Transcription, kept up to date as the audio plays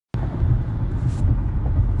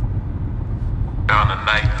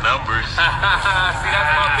night numbers. See,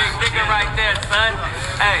 that's my big nigga right there, son.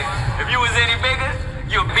 Hey, if you was any bigger,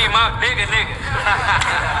 you'd be my bigger nigga.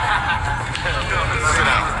 Sit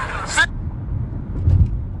down.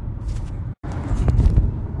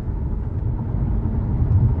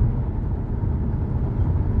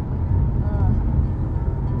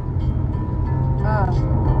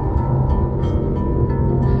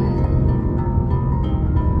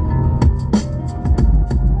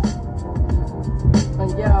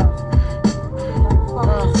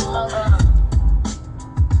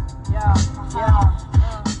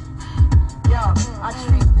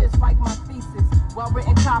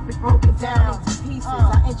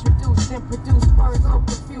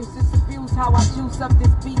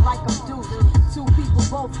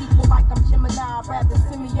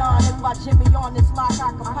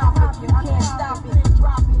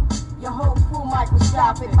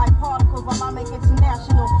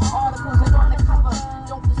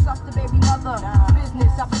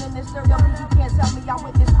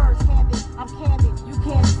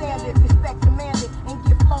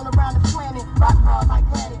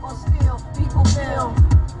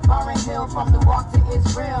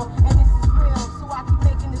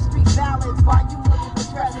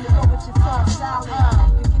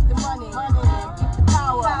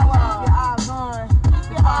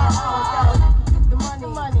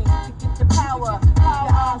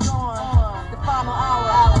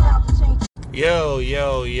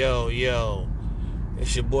 Yo.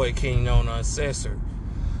 It's your boy Kingknown, Uncensored.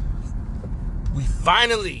 We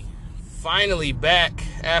finally back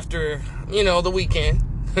after, the weekend.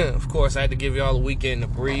 Of course, I had to give y'all a weekend to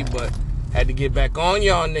breathe, but had to get back on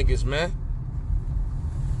y'all niggas, man.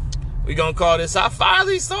 We gonna call this, I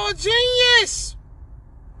finally saw Genius.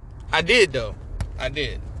 I did, though. I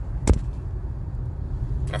did.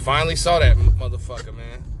 I finally saw that motherfucker,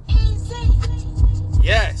 man.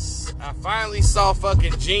 Yes, I finally saw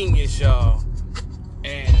fucking Genius, y'all.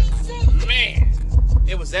 And, man,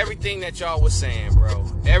 it was everything that y'all was saying, bro.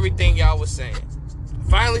 Everything y'all was saying.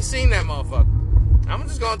 Finally seen that motherfucker. I'm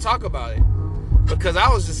just gonna talk about it. Because I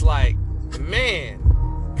was just like, man,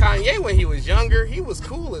 Kanye, when he was younger, he was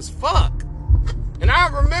cool as fuck. And I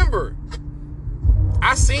remember,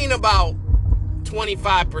 I seen about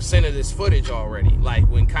 25% of this footage already. Like,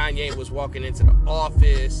 when Kanye was walking into the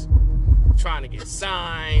office, trying to get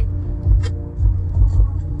signed.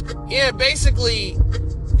 Yeah, basically,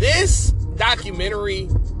 this documentary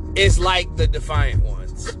is like the Defiant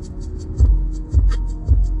Ones.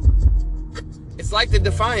 It's like the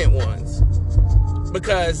Defiant Ones.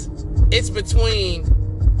 Because it's between,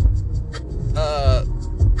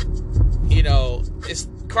 it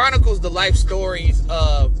chronicles the life stories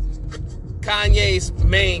of Kanye's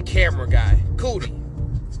main camera guy, Cootie.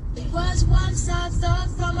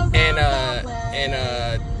 And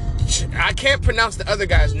I can't pronounce the other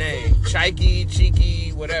guy's name.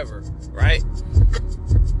 Cheeky, whatever, right?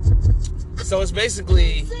 So it's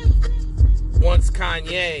basically once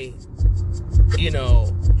Kanye,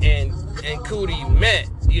 and Cootie met.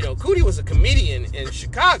 Cootie was a comedian in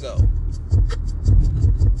Chicago.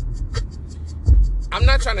 I'm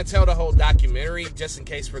not trying to tell the whole documentary, just in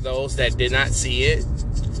case for those that did not see it.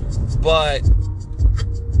 But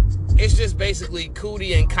it's just basically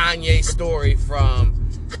Cootie and Kanye's story from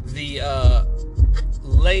the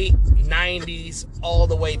late 90s all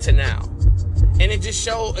the way to now. And it just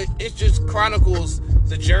chronicles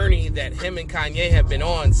the journey that him and Kanye have been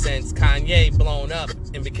on since Kanye blown up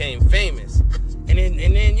and became famous. And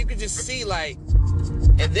then you could just see, like,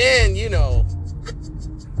 and then,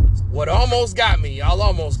 what almost got me, y'all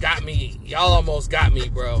almost got me,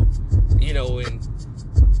 bro. And,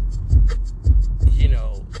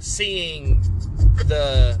 seeing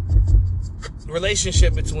the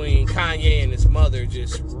relationship between Kanye and his mother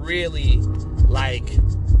just really,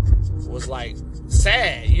 was,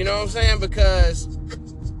 sad, you know what I'm saying? Because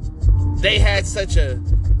they had such a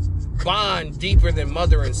bond deeper than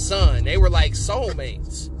mother and son. They were like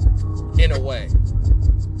soulmates, in a way.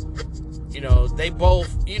 They both,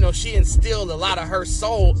 she instilled a lot of her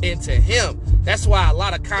soul into him. That's why a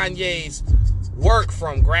lot of Kanye's work,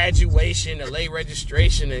 from Graduation to Late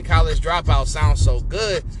Registration and College Dropout, sounds so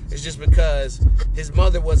good. It's just because his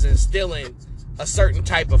mother was instilling a certain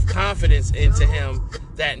type of confidence into him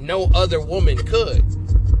that no other woman could.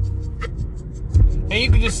 And you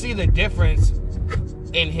can just see the difference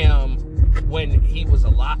in him when she was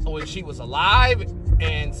alive,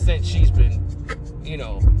 and since she's been,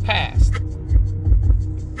 passed.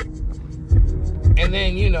 And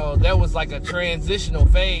then, there was like a transitional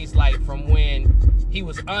phase, like from when he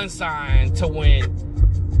was unsigned to when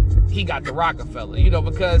he he got the Rockefeller, you know,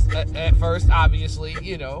 because at first, obviously,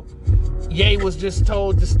 you know, Ye was just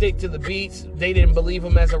told to stick to the beats. They didn't believe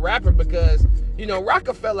him as a rapper because, you know,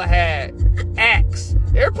 Rockefeller had acts.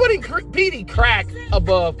 They're putting Petey Crack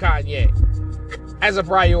above Kanye as a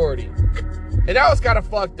priority. And that was kind of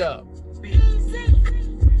fucked up.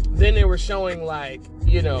 Then they were showing, like,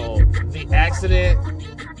 you know, the accident.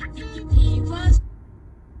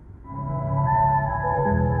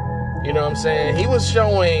 You know what I'm saying? He was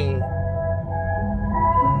showing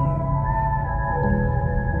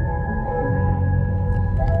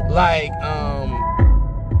like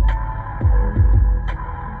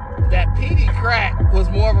that Petey Crack was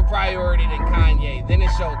more of a priority than Kanye. Then it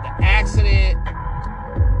showed the accident.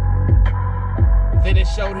 Then it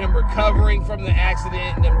showed him recovering from the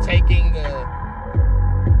accident and them taking the,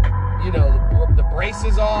 you know, the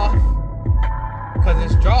braces off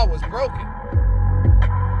because his jaw was broken.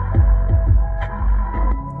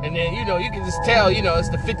 And then, you know, you can just tell, you know, it's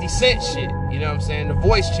the 50 Cent shit. You know what I'm saying? The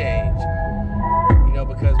voice change. You know,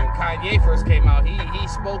 because when Kanye first came out, he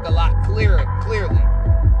spoke a lot clearly.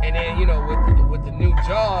 And then, you know, with the new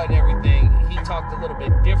jaw and everything, he talked a little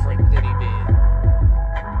bit different than he did.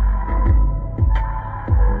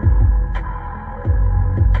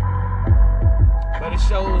 But it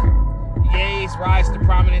shows Ye's rise to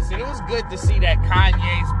prominence. And it was good to see that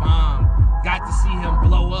Kanye's mom got to see him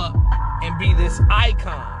blow up and be this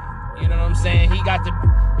icon. You know what I'm saying? He got to,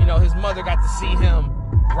 you know, his mother got to see him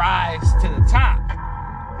rise to the top.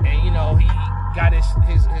 And, you know, he got his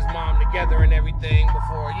mom together and everything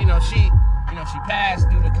before, you know, she passed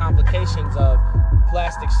due to complications of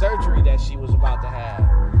plastic surgery that she was about to have.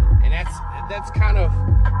 And that's kind of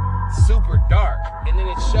super dark. And then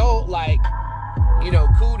it showed, like, you know,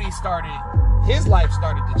 his life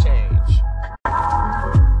started to change.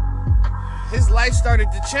 His life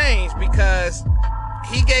started to change because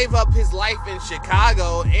he gave up his life in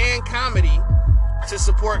Chicago and comedy to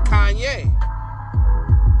support Kanye.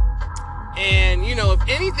 And, you know, if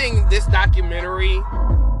anything, this documentary,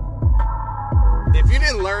 if you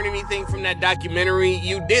didn't learn anything from that documentary,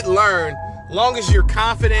 you did learn, long as you're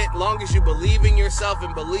confident, long as you believe in yourself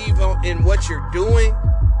and believe in what you're doing,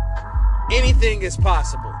 anything is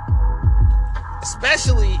possible.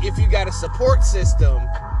 Especially if you got a support system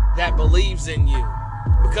that believes in you.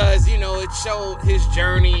 Because, you know, it showed his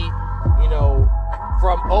journey, you know,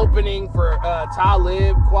 from opening for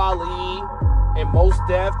Talib, Kweli, and Mos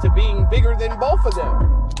Def to being bigger than both of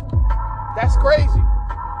them. That's crazy.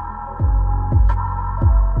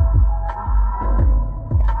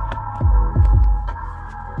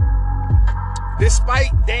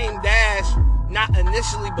 Despite Dame Dash not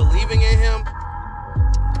initially believing in him,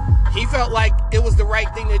 he felt like it was the right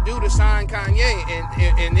thing to do to sign Kanye,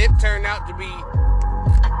 and it turned out to be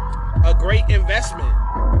a great investment.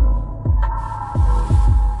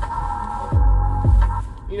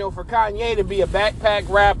 You know, for Kanye to be a backpack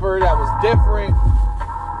rapper that was different,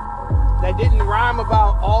 that didn't rhyme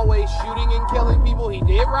about always shooting and killing people. He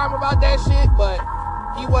did rhyme about that shit, but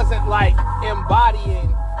he wasn't like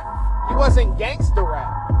embodying, he wasn't gangster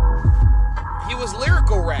rap. He was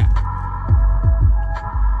lyrical rap.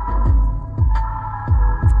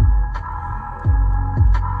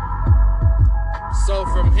 So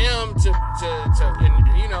from him to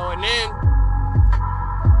you know, and then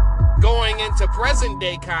going into present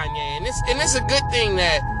day Kanye, and it's a good thing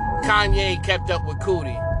that Kanye kept up with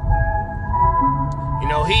Cootie. You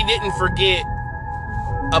know, he didn't forget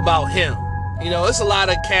about him. You know, it's a lot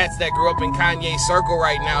of cats that grew up in Kanye's circle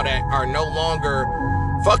right now that are no longer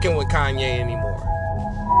fucking with Kanye anymore.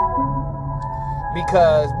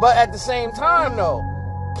 But at the same time though,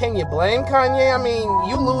 can you blame Kanye? I mean,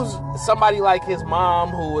 you lose somebody like his mom,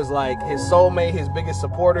 who was like his soulmate, his biggest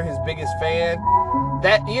supporter, his biggest fan.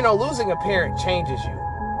 That, you know, losing a parent changes you.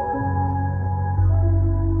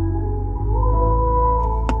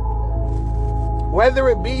 Whether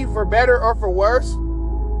it be for better or for worse,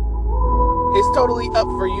 it's totally up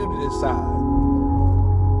for you to decide.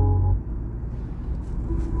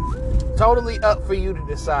 Totally up for you to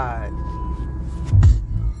decide.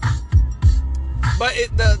 But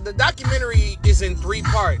the documentary is in 3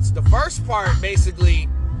 parts. The first part basically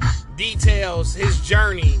details his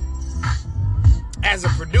journey as a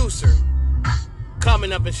producer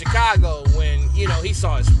coming up in Chicago when, you know, he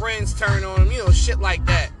saw his friends turn on him, you know, shit like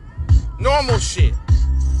that. Normal shit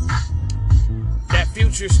that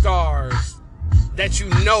future stars that you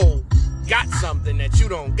know got something that you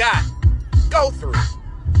don't got go through.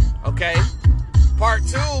 Okay? Part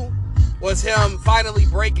 2 was him finally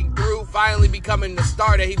breaking through, finally becoming the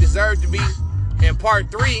star that he deserved to be. And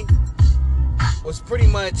part 3 was pretty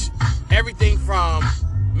much everything from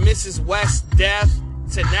Mrs. West's death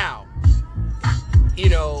to now. You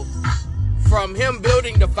know, from him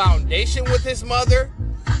building the foundation with his mother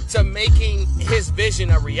to making his vision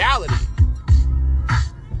a reality.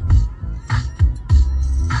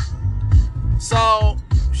 So,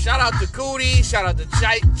 shout out to Cootie, shout out to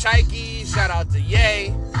Chikey, shout out to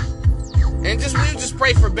Ye. And we just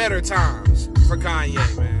pray for better times for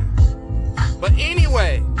Kanye, man. But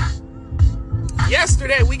anyway,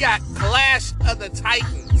 yesterday we got Clash of the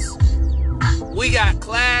Titans. We got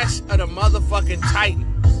Clash of the motherfucking Titans.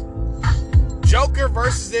 Joker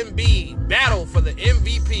versus Embiid, battle for the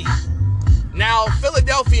MVP. Now,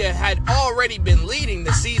 Philadelphia had already been leading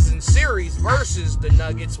the season series versus the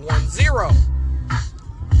Nuggets 1-0.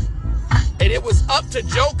 And it was up to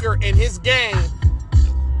Joker and his gang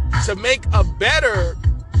to make a better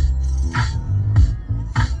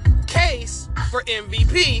case for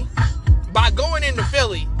MVP by going into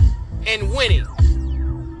Philly and winning.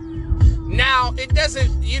 Now, it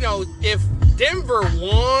doesn't, you know, if Denver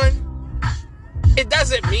won, it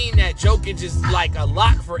doesn't mean that Jokic is like a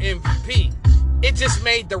lock for MVP. It just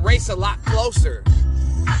made the race a lot closer.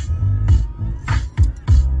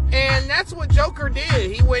 And that's what Joker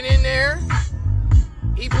did. He went in there,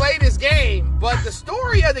 he played his game, but the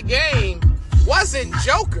story of the game wasn't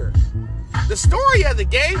Joker. The story of the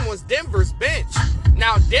game was Denver's bench.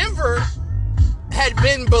 Now, Denver had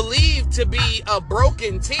been believed to be a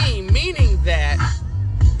broken team, meaning that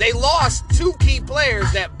they lost two key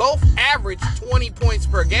players that both averaged 20 points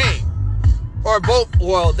per game. Or both,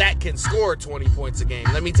 well, that can score 20 points a game.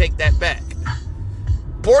 Let me take that back.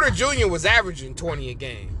 Porter Jr. was averaging 20 a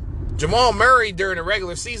game. Jamal Murray during the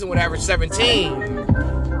regular season would average 17.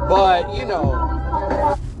 But, you know,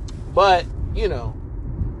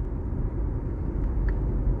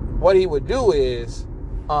 what he would do is,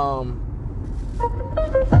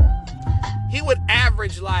 he would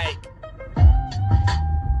average like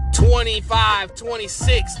 25,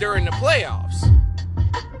 26 during the playoffs.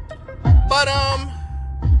 But,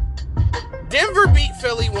 Denver beat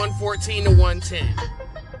Philly 114-110.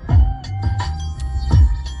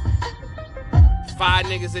 5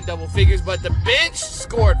 niggas in double figures, but the bench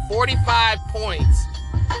scored 45 points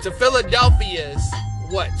to Philadelphia's,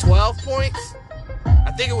 12 points?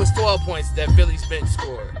 I think it was 12 points that Philly's bench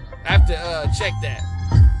scored. I have to check that.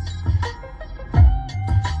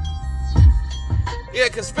 Yeah,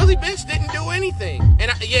 because Philly bench didn't do anything.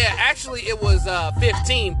 And actually it was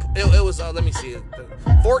 15. It was, let me see,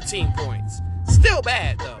 14 points. Still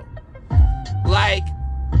bad, though. Like,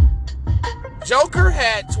 Joker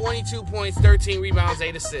had 22 points, 13 rebounds,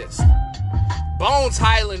 8 assists. Bones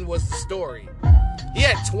Highland was the story. He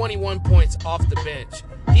had 21 points off the bench.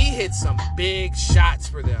 He hit some big shots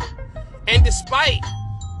for them. And despite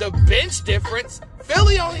the bench difference,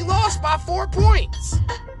 Philly only lost by 4 points.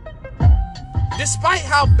 Despite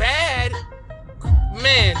how bad,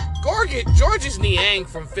 man, Georges Niang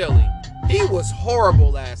from Philly, he was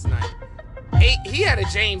horrible last night. He had a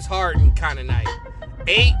James Harden kind of night.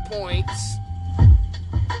 8 points,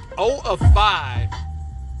 0 of 5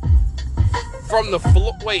 from the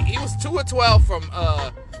floor. Wait, he was 2 of 12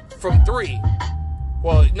 from 3.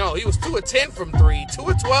 Well, no, he was 2 of 10 from 3, 2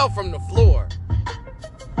 of 12 from the floor.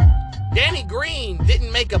 Danny Green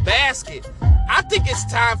didn't make a basket. I think it's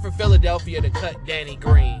time for Philadelphia to cut Danny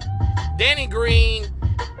Green. Danny Green,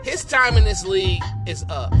 his time in this league is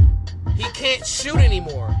up. He can't shoot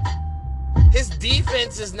anymore. His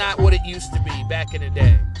defense is not what it used to be back in the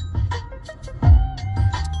day.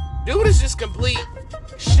 Dude is just complete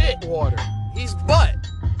shit water. He's butt.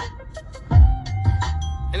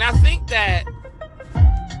 And I think that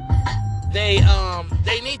they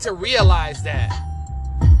need to realize that.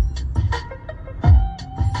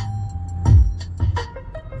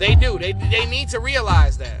 They do. They need to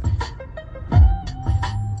realize that.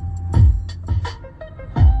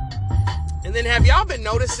 And then have y'all been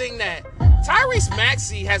noticing that Tyrese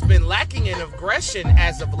Maxey has been lacking in aggression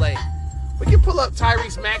as of late? We can pull up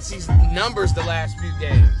Tyrese Maxey's numbers the last few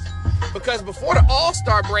games. Because before the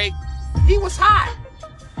All-Star break, he was hot.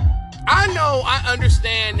 I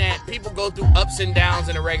understand that people go through ups and downs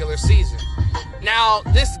in a regular season. Now,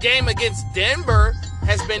 this game against Denver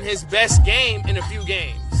has been his best game in a few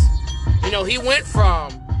games. You know, he went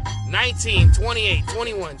from 19, 28,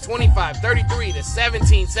 21, 25, 33 to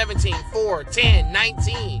 17, 17, 4, 10,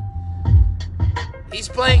 19. He's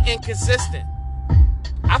playing inconsistent.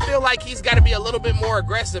 I feel like he's got to be a little bit more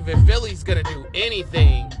aggressive if Philly's going to do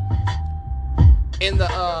anything in the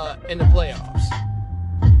playoffs.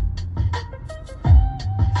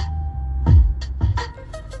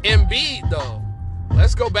 Embiid, though.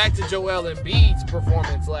 Let's go back to Joel Embiid's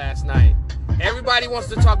performance last night. Everybody wants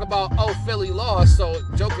to talk about, oh, Philly lost, so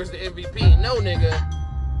Joker's the MVP. No, nigga.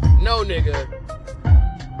 No, nigga.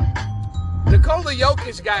 Nikola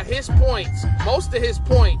Jokic got his points, most of his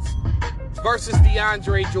points, versus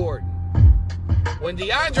DeAndre Jordan. When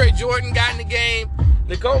DeAndre Jordan got in the game,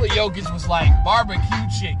 Nikola Jokic was like barbecue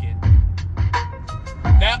chicken.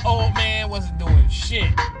 That old man wasn't doing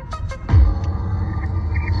shit.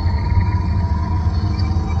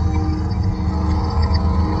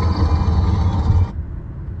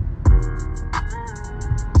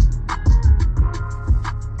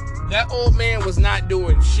 That old man was not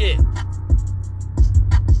doing shit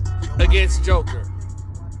against Joker.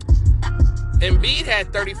 Embiid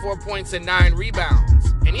had 34 points and 9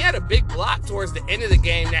 rebounds. And he had a big block towards the end of the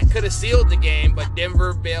game that could have sealed the game, but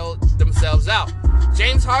Denver bailed themselves out.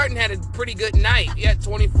 James Harden had a pretty good night. He had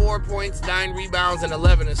 24 points, 9 rebounds, and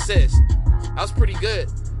 11 assists. That was pretty good.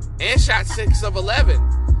 And shot 6 of 11.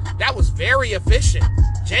 That was very efficient.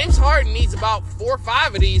 James Harden needs about 4 or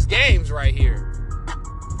 5 of these games right here.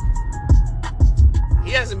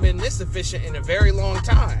 He hasn't been this efficient in a very long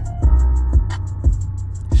time.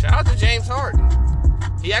 Shout out to James Harden.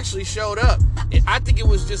 He actually showed up. I think it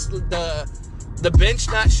was just the bench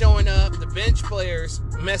not showing up. The bench players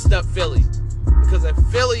messed up Philly. Because if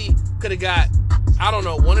Philly could have got, I don't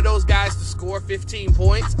know, one of those guys to score 15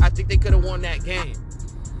 points, I think they could have won that game.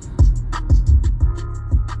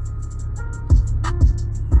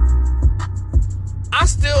 I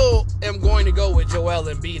still am going to go with Joel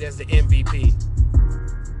Embiid as the MVP.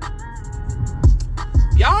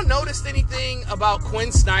 Y'all noticed anything about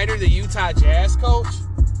Quinn Snyder, the Utah Jazz coach?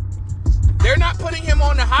 They're not putting him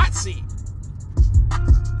on the hot seat.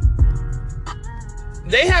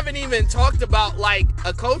 They haven't even talked about like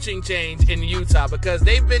a coaching change in Utah because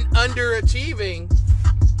they've been underachieving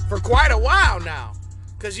for quite a while now.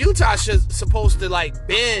 Because Utah's supposed to like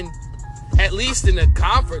been at least in the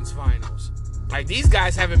conference finals. Like these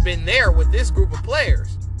guys haven't been there with this group of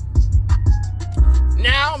players.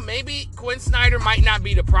 Now, maybe Quinn Snyder might not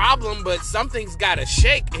be the problem, but something's got to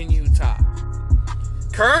shake in Utah.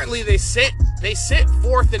 Currently, they sit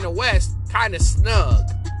 4th in the West, kind of snug.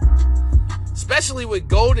 Especially with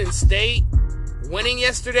Golden State winning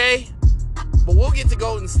yesterday. But we'll get to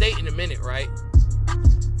Golden State in a minute, right?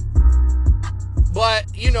 But,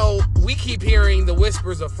 you know, we keep hearing the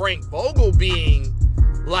whispers of Frank Vogel being,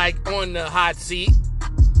 like, on the hot seat.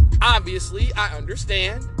 Obviously, I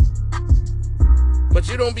understand. But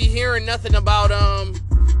you don't be hearing nothing about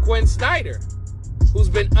Quinn Snyder, who's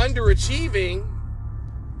been underachieving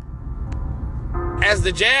as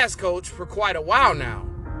the Jazz coach for quite a while now.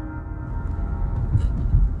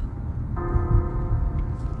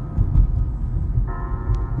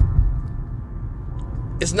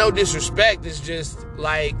 It's no disrespect. It's just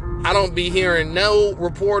like I don't be hearing no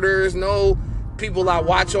reporters, no people I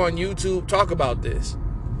watch on YouTube talk about this.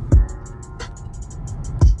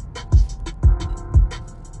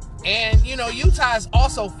 And, you know, Utah has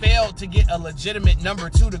also failed to get a legitimate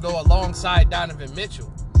number 2 to go alongside Donovan Mitchell.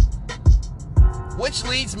 Which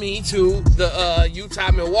leads me to the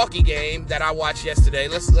Utah-Milwaukee game that I watched yesterday.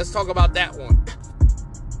 Let's talk about that one.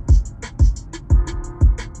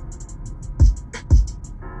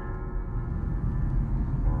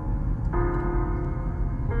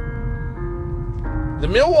 The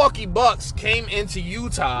Milwaukee Bucks came into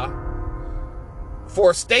Utah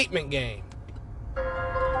for a statement game.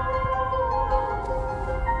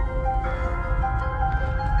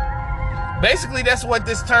 Basically, that's what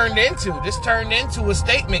this turned into. This turned into a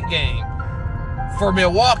statement game for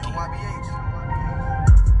Milwaukee.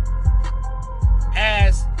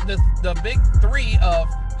 As the big three of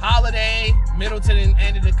Holiday, Middleton, and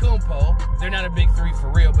Antetokounmpo, they're not a big three for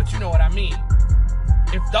real, but you know what I mean.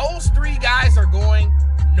 If those 3 guys are going,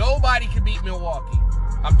 nobody can beat Milwaukee.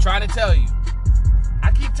 I'm trying to tell you. I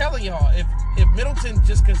keep telling y'all, if Middleton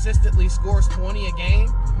just consistently scores 20 a game,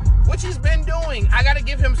 which he's been doing, I got to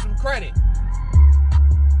give him some credit.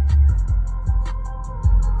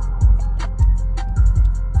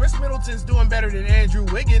 Chris Middleton's doing better than Andrew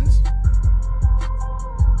Wiggins.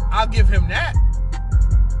 I'll give him that.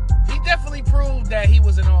 He definitely proved that he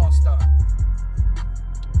was an all-star.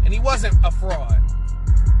 And he wasn't a fraud.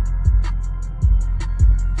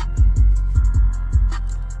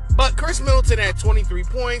 But Chris Middleton had 23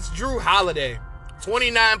 points. Drew Holiday,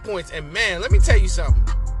 29 points. And man, let me tell you something.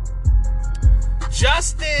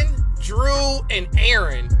 Justin, Drew, and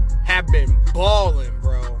Aaron have been balling,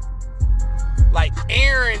 bro. Like,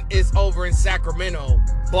 Aaron is over in Sacramento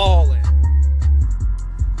balling.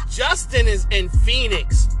 Justin is in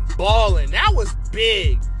Phoenix balling. That was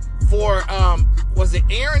big for, was it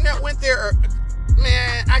Aaron that went there? Or,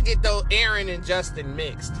 man, I get though Aaron and Justin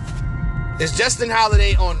mixed. Is Justin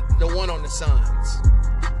Holiday on the one on the Suns?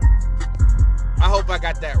 I hope I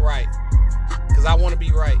got that right, because I want to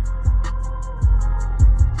be right.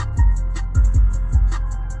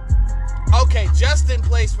 Okay, Justin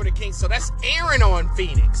plays for the Kings, so that's Aaron on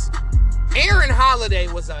Phoenix. Aaron Holiday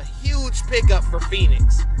was a huge pickup for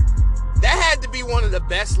Phoenix. That had to be one of the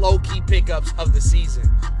best low-key pickups of the season.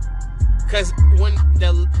 Because when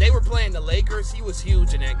they were playing the Lakers, he was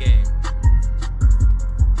huge in that game.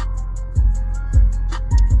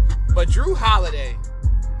 But Drew Holiday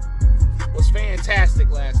was fantastic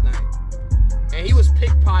last night. And he was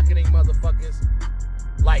pickpocketing motherfuckers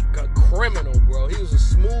like a criminal, bro. He was a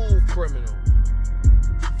smooth criminal.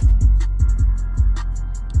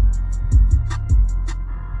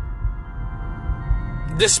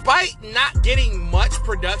 Despite not getting much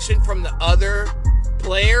production from the other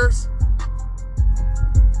players,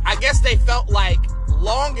 I guess they felt like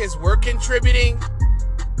long as we're contributing,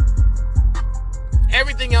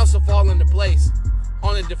 everything else will fall into place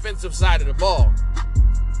on the defensive side of the ball.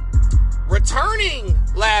 Returning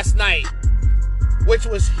last night, which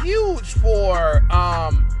was huge for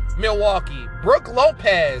Milwaukee, Brook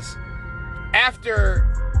Lopez, after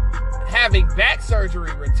having back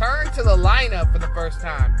surgery, returned to the lineup for the first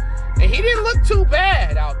time. And he didn't look too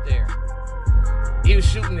bad out there. He was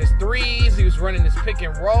shooting his threes. He was running his pick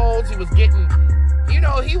and rolls. He was getting,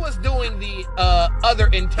 he was doing the other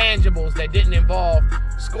intangibles that didn't involve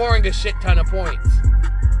scoring a shit ton of points.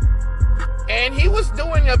 And he was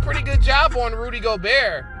doing a pretty good job on Rudy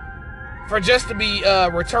Gobert for just to be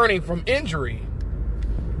returning from injury.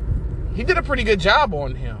 He did a pretty good job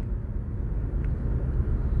on him.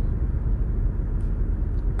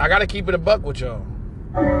 I gotta keep it a buck with y'all.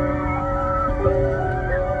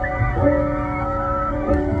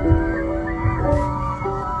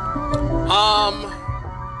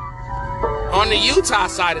 On the Utah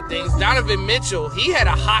side of things, Donovan Mitchell, he had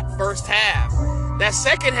a hot first half. That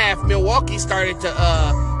second half, Milwaukee started to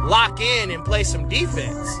lock in and play some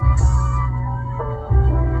defense.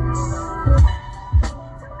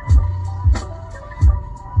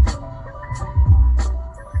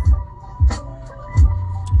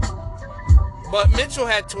 But Mitchell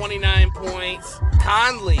had 29 points.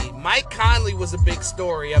 Mike Conley was a big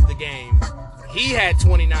story of the game. He had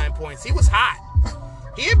 29 points. He was hot.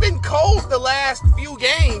 He had been cold the last few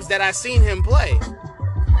games that I seen him play.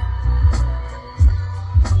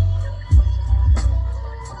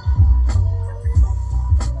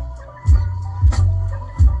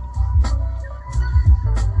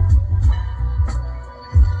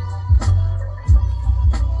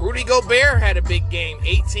 Rudy Gobert had a big game,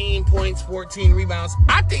 18 points, 14 rebounds.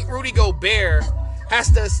 I think Rudy Gobert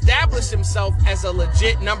has to establish himself as a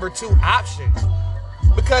legit number 2 option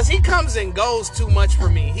because he comes and goes too much for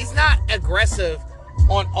me. He's not aggressive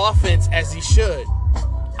on offense as he should.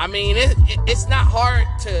 I mean, it's not hard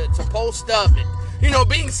to post up.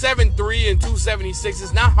 Being 7'3" and 276,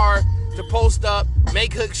 it's not hard to post up,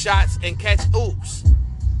 make hook shots, and catch oops.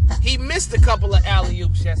 He missed a couple of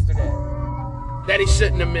alley-oops yesterday that he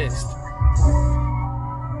shouldn't have missed.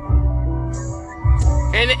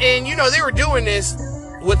 And they were doing this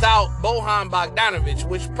without Bojan Bogdanovic,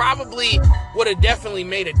 which probably would have definitely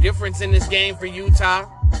made a difference in this game for Utah.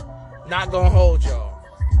 Not gonna hold y'all.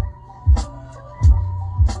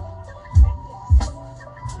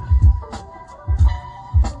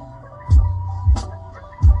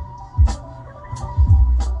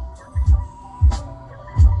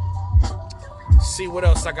 See what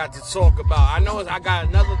else I got to talk about. I know I got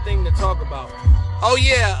another thing to talk about. Oh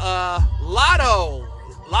yeah, Lotto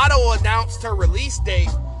announced her release date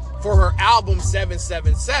for her album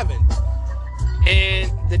 777.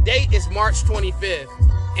 And the date is March 25th.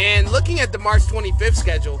 And looking at the March 25th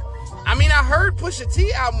schedule, I mean, I heard Pusha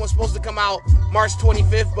T album was supposed to come out March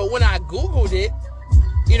 25th, but when I Googled it,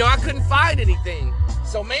 I couldn't find anything.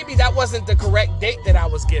 So maybe that wasn't the correct date that I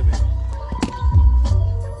was given.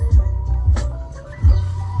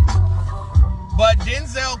 But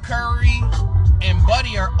Denzel Curry and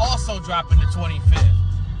Buddy are also dropping the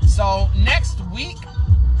 25th. So next week,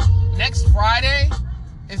 next Friday,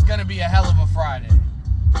 is going to be a hell of a Friday.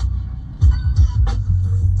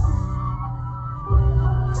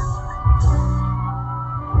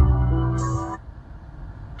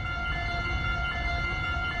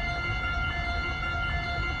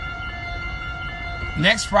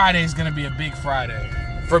 Next Friday is going to be a big Friday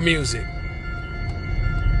for music.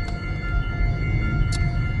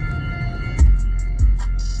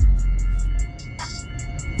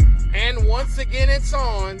 And once again, it's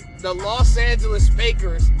on. The Los Angeles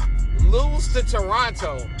Lakers lose to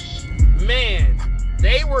Toronto. Man,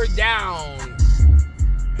 they were down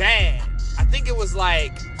bad. I think it was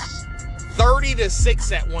like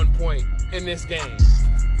 30-6 at one point in this game.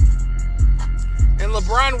 And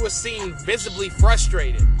LeBron was seen visibly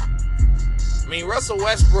frustrated. I mean, Russell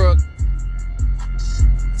Westbrook,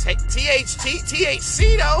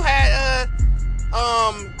 THC though, had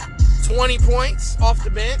 20 points off the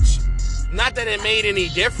bench. Not that it made any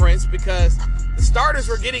difference because the starters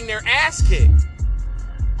were getting their ass kicked.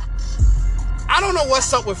 I don't know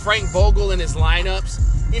what's up with Frank Vogel and his lineups.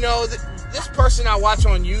 You know, this person I watch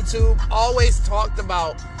on YouTube always talked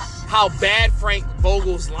about how bad Frank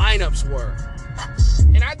Vogel's lineups were.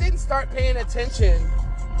 And I didn't start paying attention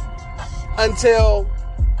until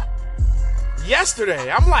yesterday.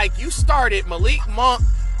 I'm like, you started Malik Monk,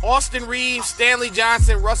 Austin Reeves, Stanley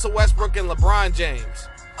Johnson, Russell Westbrook, and LeBron James.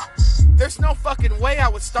 There's no fucking way I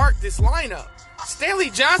would start this lineup. Stanley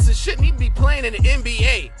Johnson shouldn't even be playing in the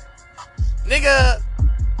NBA. Nigga,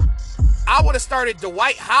 I would have started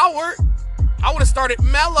Dwight Howard. I would have started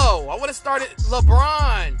Melo. I would have started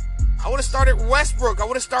LeBron. I would have started Westbrook. I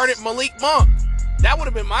would have started Malik Monk. That would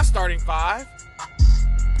have been my starting five.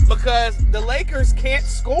 Because the Lakers can't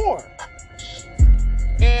score.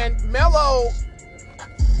 And Melo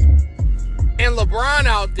and LeBron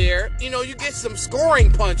out there, you know, you get some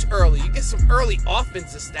scoring punch early. You get some early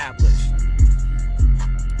offense established.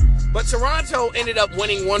 But Toronto ended up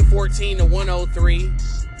winning 114-103.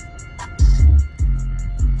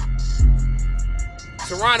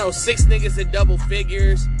 Toronto, 6 niggas in double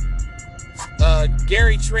figures.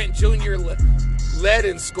 Gary Trent Jr. led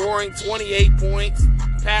in scoring, 28 points.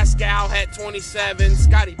 Pascal had 27.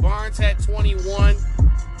 Scotty Barnes had 21.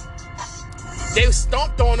 They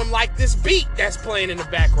stomped on him like this beat that's playing in the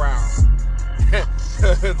background.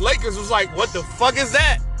 Lakers was like, what the fuck is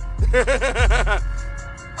that?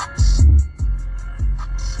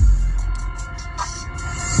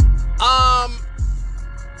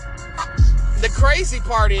 The crazy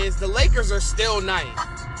part is the Lakers are still 9th.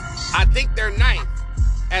 I think they're 9th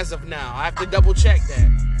as of now. I have to double check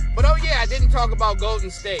that. But oh yeah, I didn't talk about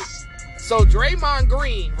Golden State. So Draymond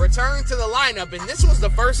Green returned to the lineup, and this was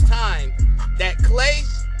the first time that Klay,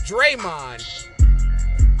 Draymond,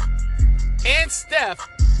 and Steph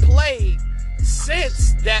played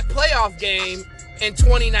since that playoff game in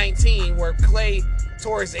 2019 where Klay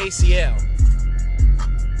tore his ACL.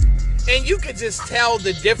 And you could just tell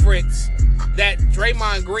the difference that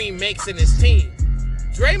Draymond Green makes in his team.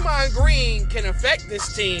 Draymond Green can affect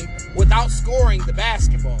this team without scoring the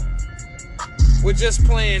basketball. With just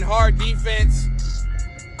playing hard defense,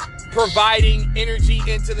 providing energy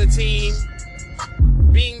into the team,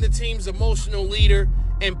 being the team's emotional leader,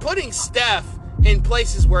 and putting Steph in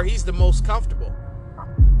places where he's the most comfortable.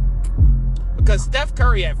 Because Steph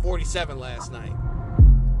Curry had 47 last night.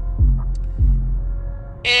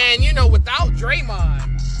 And, you know, without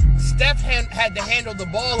Draymond, Steph had to handle the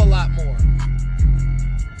ball a lot more.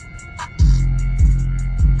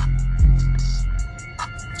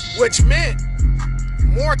 Which meant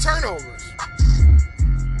more turnovers.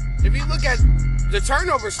 If you look at the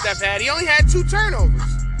turnovers Steph had, he only had 2 turnovers.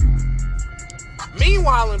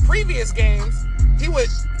 Meanwhile, in previous games, he would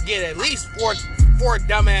get at least four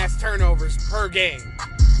dumbass turnovers per game.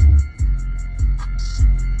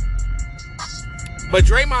 But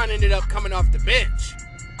Draymond ended up coming off the bench.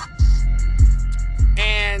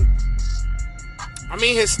 And, I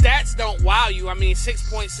mean, his stats don't wow you. I mean,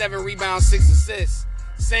 6.7 rebounds, 6 assists.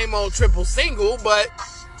 Same old triple single, but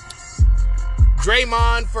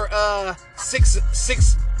Draymond for 6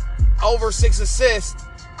 assists.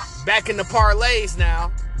 Back in the parlays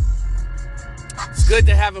now. It's good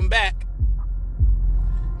to have him back.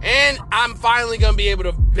 And I'm finally going to be able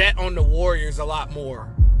to bet on the Warriors a lot more.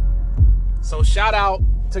 So shout out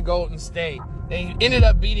to Golden State. They ended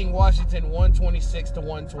up beating Washington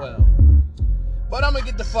 126-112. But I'm going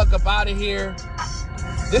to get the fuck up out of here.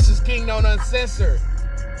 This is Kingknown Uncensored.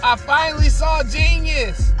 I finally saw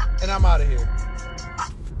JEEN-YUHS. And I'm out of here.